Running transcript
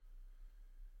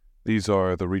These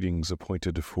are the readings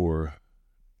appointed for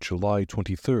July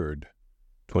 23rd,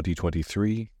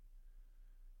 2023,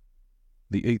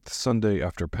 the 8th Sunday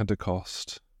after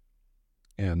Pentecost,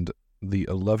 and the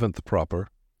 11th proper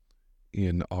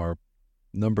in our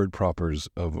numbered propers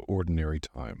of ordinary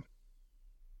time.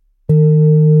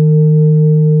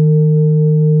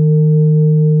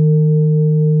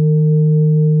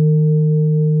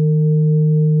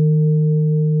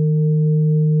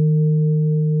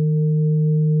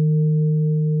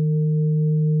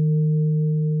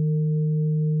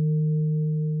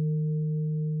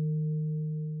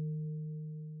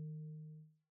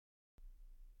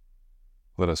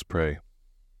 Let us pray.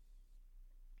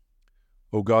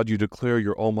 O God, you declare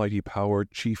your almighty power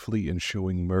chiefly in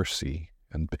showing mercy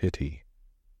and pity.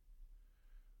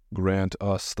 Grant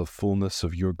us the fullness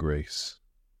of your grace,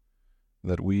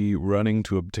 that we, running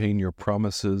to obtain your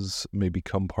promises, may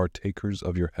become partakers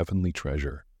of your heavenly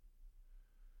treasure.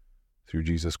 Through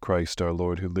Jesus Christ our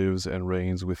Lord, who lives and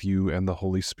reigns with you and the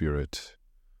Holy Spirit,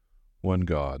 one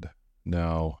God,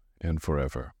 now and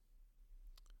forever.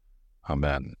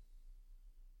 Amen.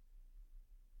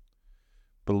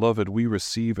 Beloved, we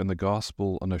receive in the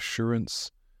gospel an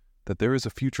assurance that there is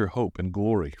a future hope and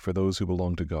glory for those who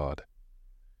belong to God,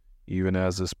 even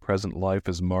as this present life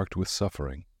is marked with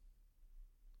suffering.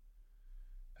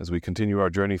 As we continue our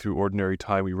journey through ordinary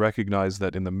time, we recognize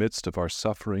that in the midst of our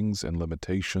sufferings and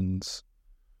limitations,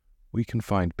 we can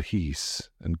find peace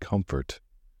and comfort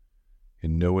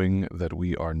in knowing that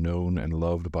we are known and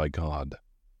loved by God,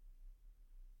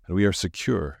 and we are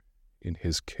secure in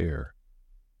His care.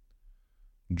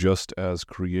 Just as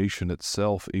creation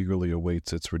itself eagerly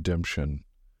awaits its redemption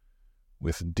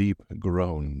with deep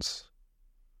groans,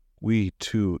 we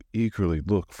too eagerly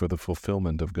look for the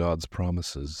fulfillment of God's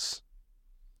promises.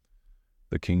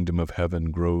 The kingdom of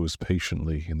heaven grows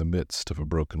patiently in the midst of a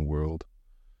broken world,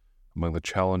 among the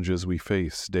challenges we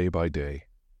face day by day.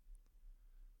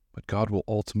 But God will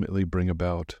ultimately bring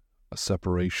about a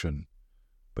separation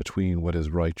between what is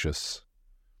righteous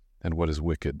and what is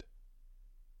wicked.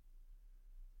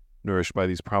 Nourished by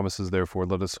these promises, therefore,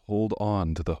 let us hold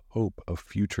on to the hope of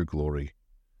future glory,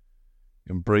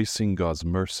 embracing God's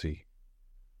mercy,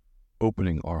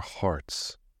 opening our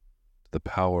hearts to the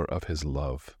power of His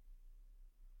love,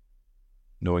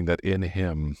 knowing that in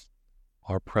Him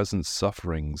our present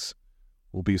sufferings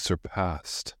will be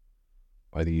surpassed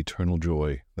by the eternal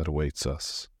joy that awaits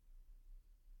us.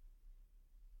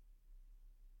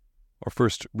 Our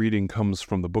first reading comes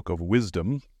from the book of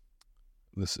Wisdom.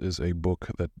 This is a book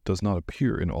that does not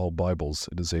appear in all Bibles.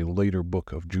 It is a later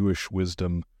book of Jewish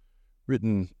wisdom,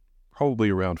 written probably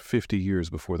around 50 years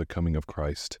before the coming of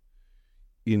Christ,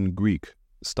 in Greek,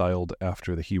 styled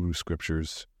after the Hebrew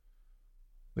Scriptures.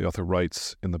 The author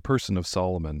writes in the person of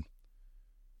Solomon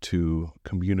to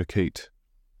communicate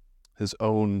his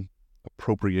own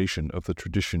appropriation of the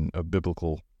tradition of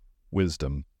biblical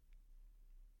wisdom.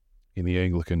 In the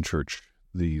Anglican Church,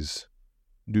 these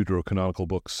deuterocanonical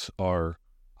books are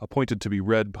appointed to be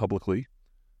read publicly,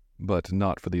 but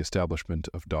not for the establishment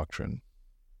of doctrine.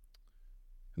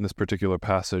 In this particular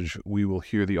passage, we will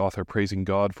hear the author praising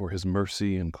God for His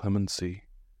mercy and clemency,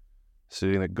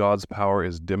 stating that God's power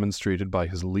is demonstrated by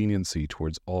His leniency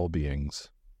towards all beings.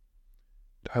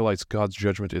 It highlights God's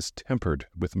judgment is tempered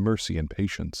with mercy and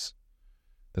patience,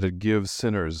 that it gives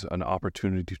sinners an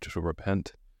opportunity to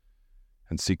repent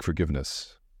and seek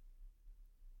forgiveness.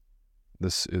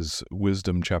 This is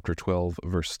Wisdom chapter 12,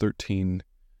 verse 13,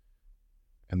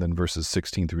 and then verses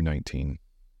 16 through 19.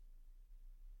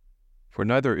 For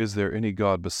neither is there any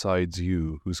God besides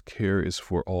you, whose care is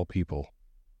for all people,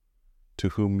 to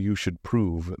whom you should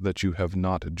prove that you have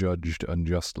not judged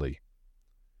unjustly.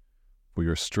 For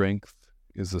your strength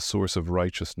is the source of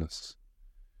righteousness,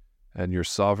 and your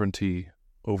sovereignty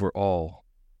over all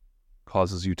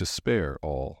causes you to spare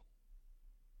all.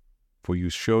 For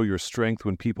you show your strength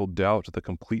when people doubt the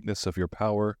completeness of your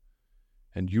power,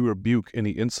 and you rebuke any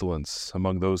insolence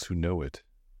among those who know it.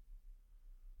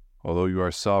 Although you are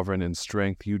sovereign in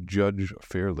strength, you judge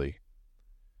fairly,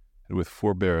 and with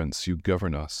forbearance you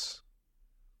govern us,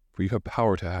 for you have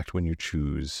power to act when you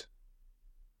choose.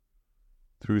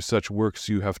 Through such works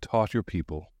you have taught your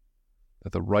people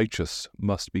that the righteous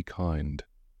must be kind,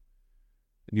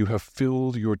 and you have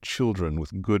filled your children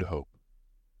with good hope,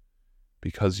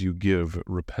 because you give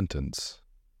repentance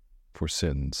for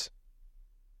sins.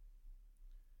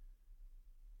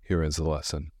 Here is the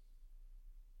lesson.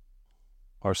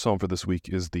 Our psalm for this week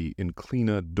is the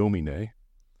Inclina Domine,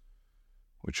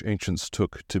 which ancients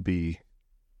took to be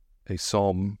a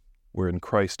psalm wherein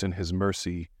Christ in His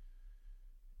mercy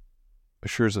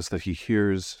assures us that He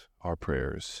hears our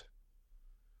prayers.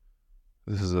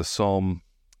 This is a psalm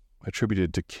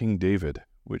attributed to King David,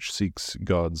 which seeks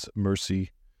God's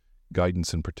mercy,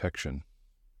 guidance, and protection.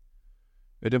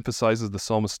 It emphasizes the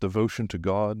psalmist's devotion to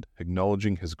God,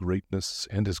 acknowledging his greatness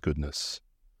and his goodness.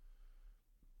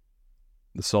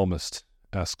 The psalmist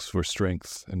asks for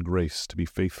strength and grace to be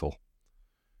faithful,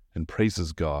 and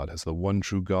praises God as the one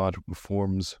true God who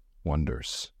performs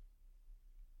wonders.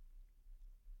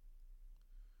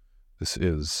 This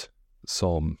is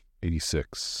Psalm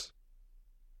 86.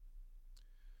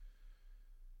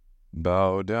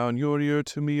 Bow down your ear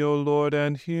to me, O Lord,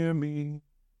 and hear me,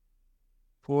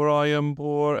 for I am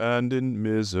poor and in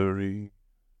misery.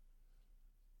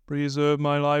 Preserve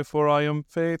my life, for I am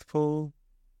faithful.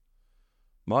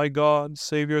 My God,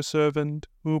 save your servant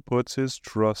who puts his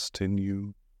trust in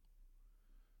you.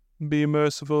 Be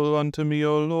merciful unto me,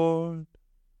 O Lord,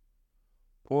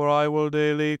 for I will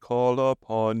daily call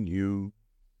upon you.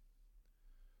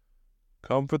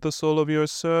 Comfort the soul of your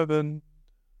servant,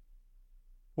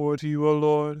 for to you, O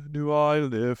Lord, do I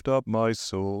lift up my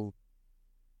soul.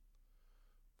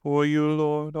 For you,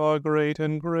 Lord, are great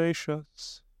and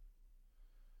gracious,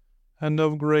 and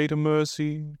of great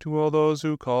mercy to all those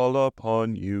who call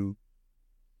upon you.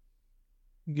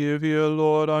 Give ear,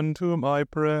 Lord, unto my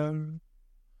prayer.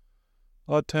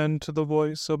 Attend to the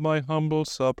voice of my humble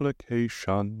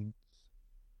supplications.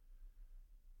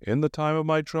 In the time of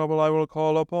my trouble I will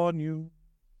call upon you,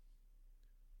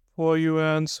 for you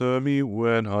answer me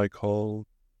when I call.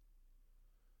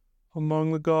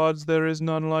 Among the gods there is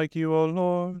none like you, O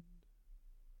Lord,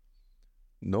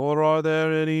 nor are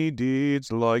there any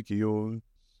deeds like yours.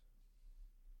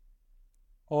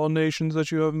 All nations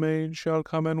that you have made shall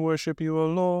come and worship you, O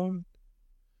Lord,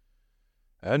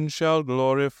 and shall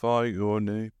glorify your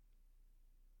name.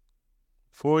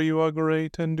 For you are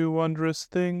great and do wondrous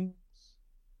things.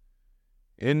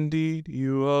 Indeed,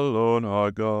 you alone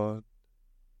are God.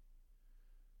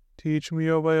 Teach me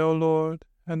your way, O Lord,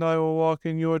 and I will walk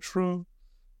in your truth.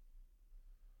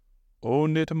 O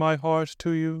knit my heart to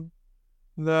you,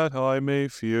 that I may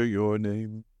fear your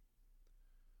name.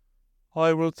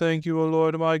 I will thank you, O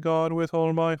Lord my God, with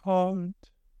all my heart.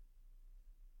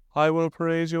 I will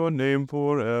praise your name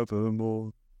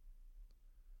forevermore.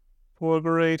 For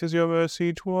great is your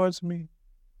mercy towards me.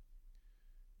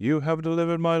 You have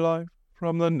delivered my life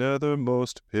from the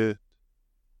nethermost pit.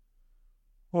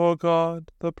 O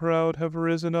God, the proud have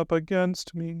risen up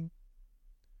against me,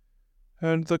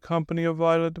 and the company of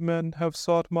violent men have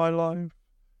sought my life,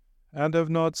 and have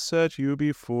not set you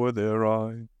before their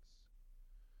eyes.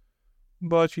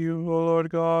 But you, O Lord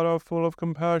God, are full of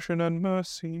compassion and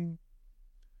mercy,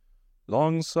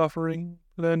 long-suffering,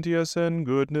 plenteous in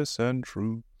goodness and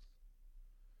truth.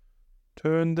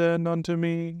 Turn then unto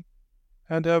me,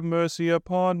 and have mercy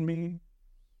upon me.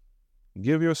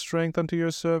 Give your strength unto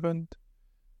your servant,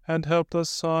 and help the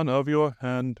son of your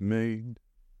handmaid.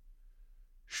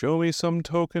 Show me some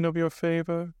token of your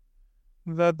favor,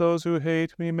 that those who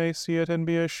hate me may see it and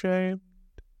be ashamed,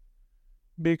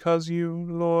 because you,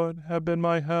 Lord, have been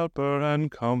my helper and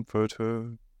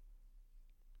comforter.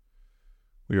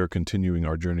 We are continuing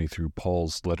our journey through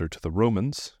Paul's letter to the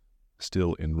Romans,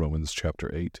 still in Romans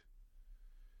chapter 8.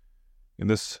 In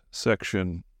this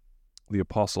section, the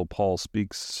Apostle Paul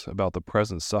speaks about the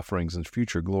present sufferings and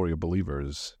future glory of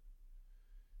believers.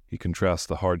 He contrasts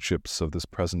the hardships of this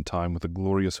present time with the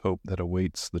glorious hope that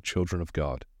awaits the children of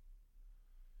God.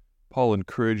 Paul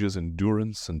encourages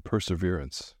endurance and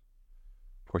perseverance,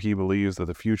 for he believes that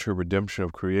the future redemption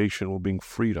of creation will bring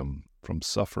freedom from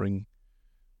suffering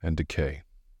and decay.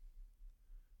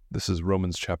 This is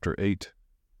Romans chapter 8,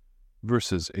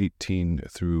 verses 18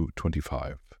 through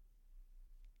 25.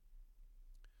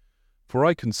 For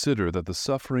I consider that the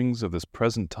sufferings of this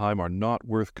present time are not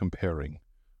worth comparing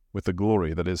with the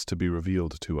glory that is to be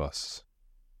revealed to us.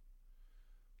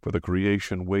 For the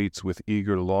creation waits with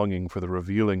eager longing for the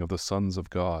revealing of the sons of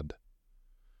God.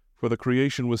 For the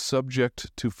creation was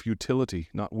subject to futility,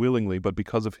 not willingly, but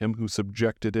because of him who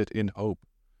subjected it in hope,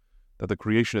 that the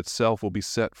creation itself will be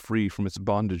set free from its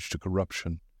bondage to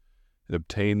corruption, and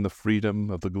obtain the freedom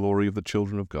of the glory of the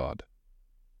children of God.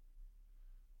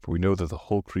 For we know that the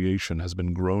whole creation has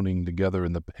been groaning together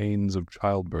in the pains of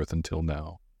childbirth until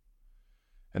now.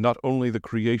 And not only the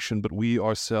creation, but we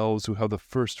ourselves who have the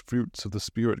first fruits of the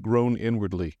Spirit groan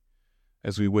inwardly,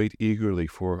 as we wait eagerly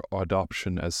for our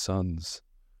adoption as sons,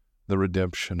 the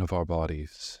redemption of our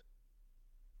bodies.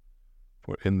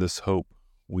 For in this hope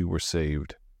we were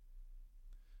saved.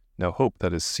 Now hope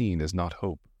that is seen is not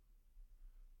hope.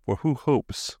 For who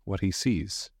hopes what he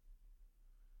sees?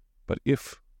 But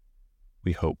if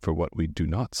we hope for what we do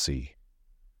not see,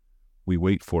 we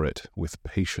wait for it with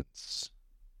patience.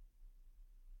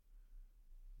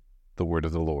 The word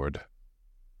of the Lord.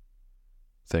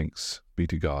 Thanks be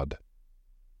to God.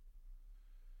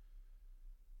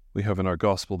 We have in our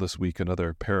gospel this week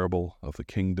another parable of the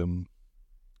kingdom,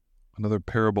 another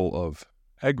parable of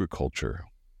agriculture.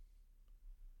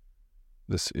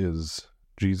 This is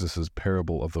Jesus'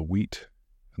 parable of the wheat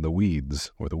and the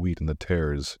weeds, or the wheat and the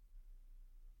tares.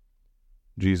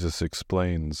 Jesus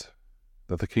explains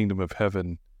that the kingdom of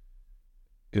heaven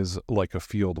is like a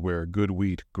field where good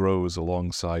wheat grows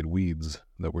alongside weeds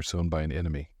that were sown by an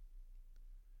enemy.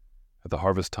 At the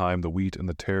harvest time, the wheat and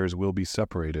the tares will be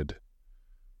separated,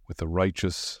 with the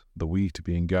righteous, the wheat,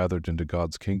 being gathered into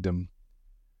God's kingdom,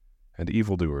 and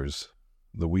evildoers,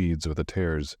 the weeds or the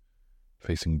tares,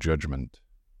 facing judgment.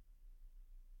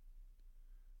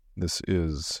 This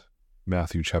is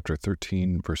Matthew chapter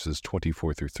 13, verses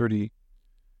 24 through 30,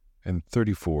 and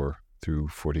 34 through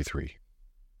 43.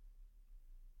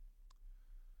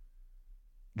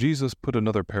 Jesus put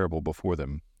another parable before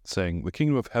them, saying, "The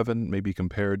kingdom of heaven may be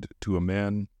compared to a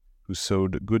man who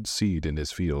sowed good seed in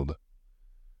his field.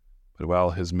 But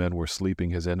while his men were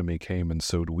sleeping, his enemy came and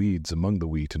sowed weeds among the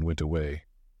wheat and went away.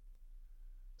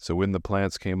 So when the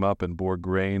plants came up and bore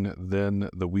grain, then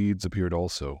the weeds appeared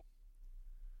also.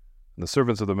 And the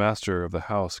servants of the master of the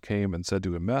house came and said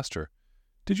to him, 'Master,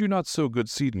 did you not sow good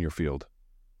seed in your field?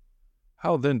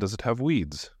 How then does it have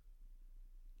weeds?'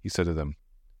 He said to them,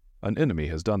 'An enemy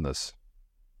has done this.'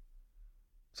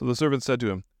 So the servant said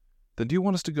to him, 'Then do you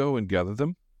want us to go and gather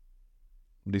them?'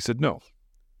 But he said, 'No,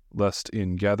 lest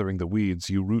in gathering the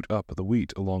weeds you root up the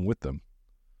wheat along with them.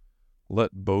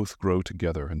 Let both grow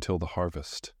together until the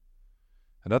harvest.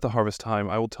 And at the harvest time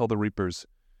I will tell the reapers,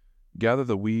 gather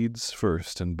the weeds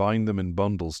first and bind them in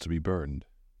bundles to be burned.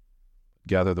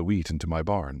 Gather the wheat into my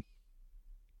barn.'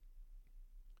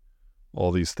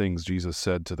 All these things Jesus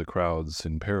said to the crowds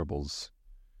in parables.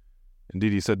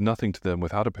 Indeed, he said nothing to them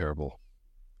without a parable.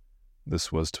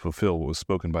 This was to fulfill what was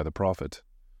spoken by the prophet.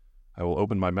 'I will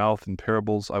open my mouth in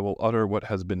parables, I will utter what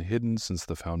has been hidden since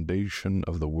the foundation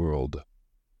of the world.'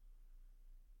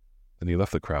 Then he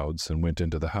left the crowds and went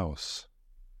into the house.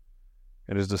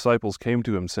 And his disciples came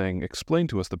to him, saying, 'Explain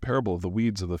to us the parable of the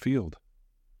weeds of the field.'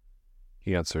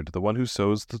 He answered, 'The one who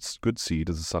sows the good seed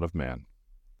is the Son of Man.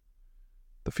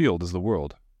 The field is the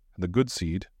world, and the good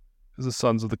seed is the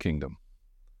sons of the kingdom.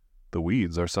 The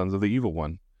weeds are sons of the evil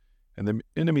one, and the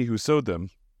enemy who sowed them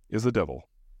is the devil.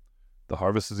 The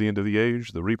harvest is the end of the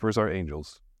age, the reapers are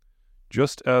angels.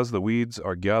 Just as the weeds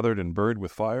are gathered and burned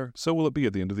with fire, so will it be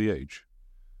at the end of the age.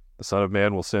 The Son of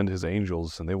Man will send his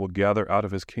angels, and they will gather out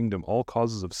of his kingdom all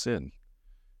causes of sin,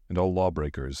 and all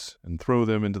lawbreakers, and throw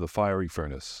them into the fiery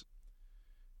furnace.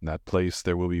 In that place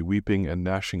there will be weeping and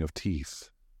gnashing of teeth.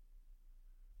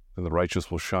 Then the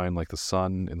righteous will shine like the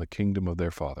sun in the kingdom of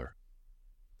their Father.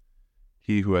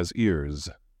 He who has ears,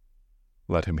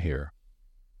 let him hear."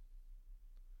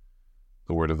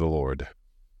 The word of the Lord.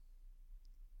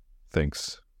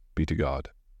 Thanks be to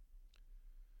God.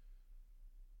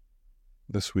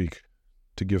 This week,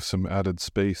 to give some added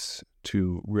space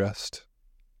to rest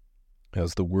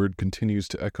as the word continues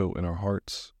to echo in our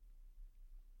hearts,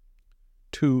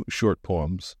 2 short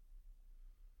poems.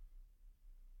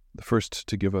 The first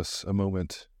to give us a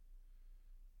moment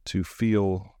to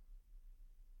feel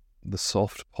the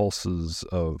soft pulses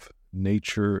of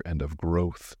nature and of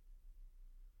growth.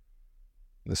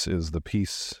 This is The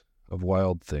Peace of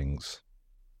Wild Things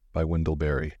by Wendell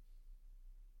Berry.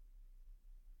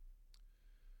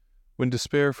 When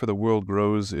despair for the world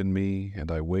grows in me,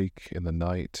 and I wake in the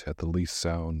night at the least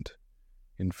sound,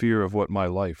 in fear of what my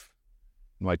life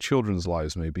and my children's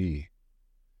lives may be,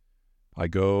 I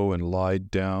go and lie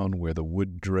down where the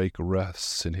wood drake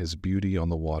rests in his beauty on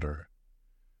the water,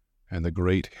 and the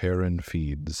great heron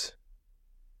feeds.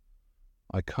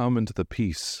 I come into the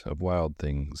peace of wild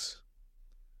things,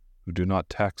 who do not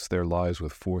tax their lives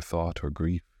with forethought or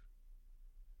grief.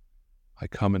 I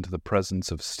come into the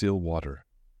presence of still water,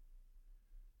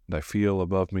 and I feel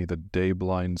above me the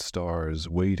day-blind stars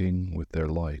waiting with their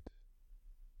light.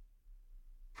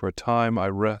 For a time I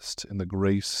rest in the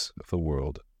grace of the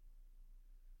world,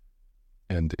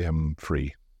 and am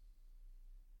free.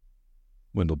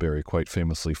 Wendell Berry quite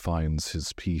famously finds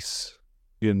his peace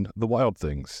in the wild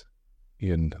things,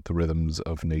 in the rhythms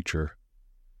of nature.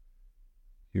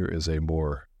 Here is a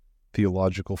more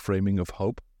theological framing of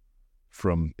hope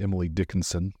from Emily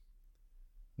Dickinson.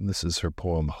 And this is her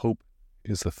poem, "Hope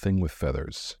is the Thing with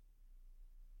Feathers."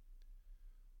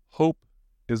 Hope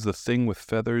is the thing with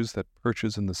feathers that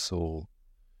perches in the soul,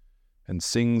 and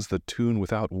sings the tune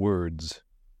without words,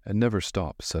 and never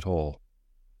stops at all.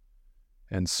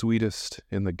 And sweetest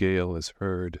in the gale is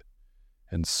heard,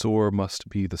 and sore must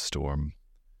be the storm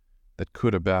that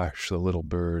could abash the little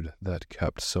bird that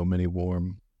kept so many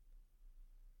warm.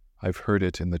 I've heard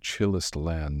it in the chillest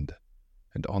land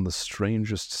and on the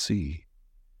strangest sea,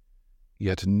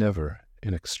 yet never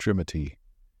in extremity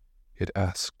it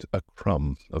asked a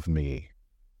crumb of me.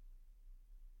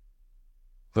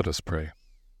 Let us pray.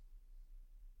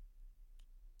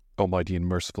 Almighty and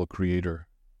merciful Creator,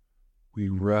 we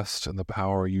rest in the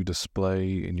power you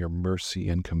display in your mercy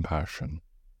and compassion.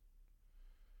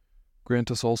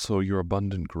 Grant us also your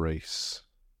abundant grace.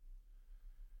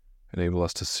 Enable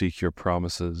us to seek your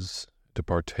promises, to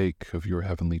partake of your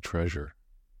heavenly treasure.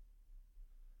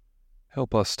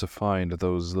 Help us to find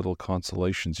those little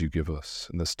consolations you give us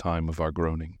in this time of our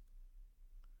groaning,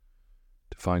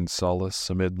 to find solace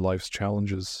amid life's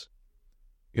challenges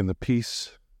in the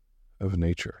peace of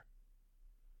nature.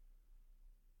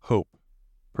 Hope,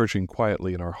 perching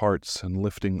quietly in our hearts and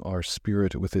lifting our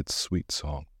spirit with its sweet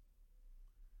song.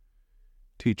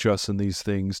 Teach us in these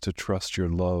things to trust your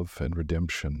love and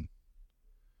redemption.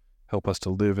 Help us to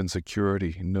live in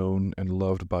security, known and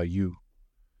loved by you,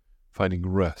 finding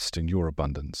rest in your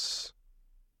abundance.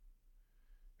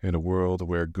 In a world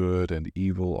where good and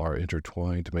evil are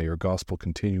intertwined, may your gospel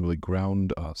continually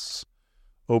ground us,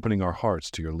 opening our hearts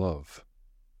to your love.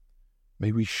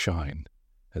 May we shine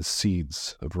as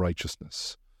seeds of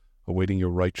righteousness, awaiting your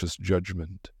righteous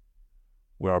judgment,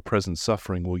 where our present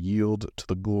suffering will yield to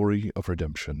the glory of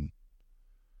redemption.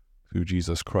 Through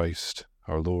Jesus Christ,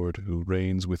 our Lord, who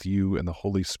reigns with you and the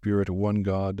Holy Spirit, one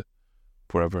God,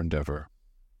 forever and ever.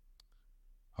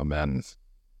 Amen.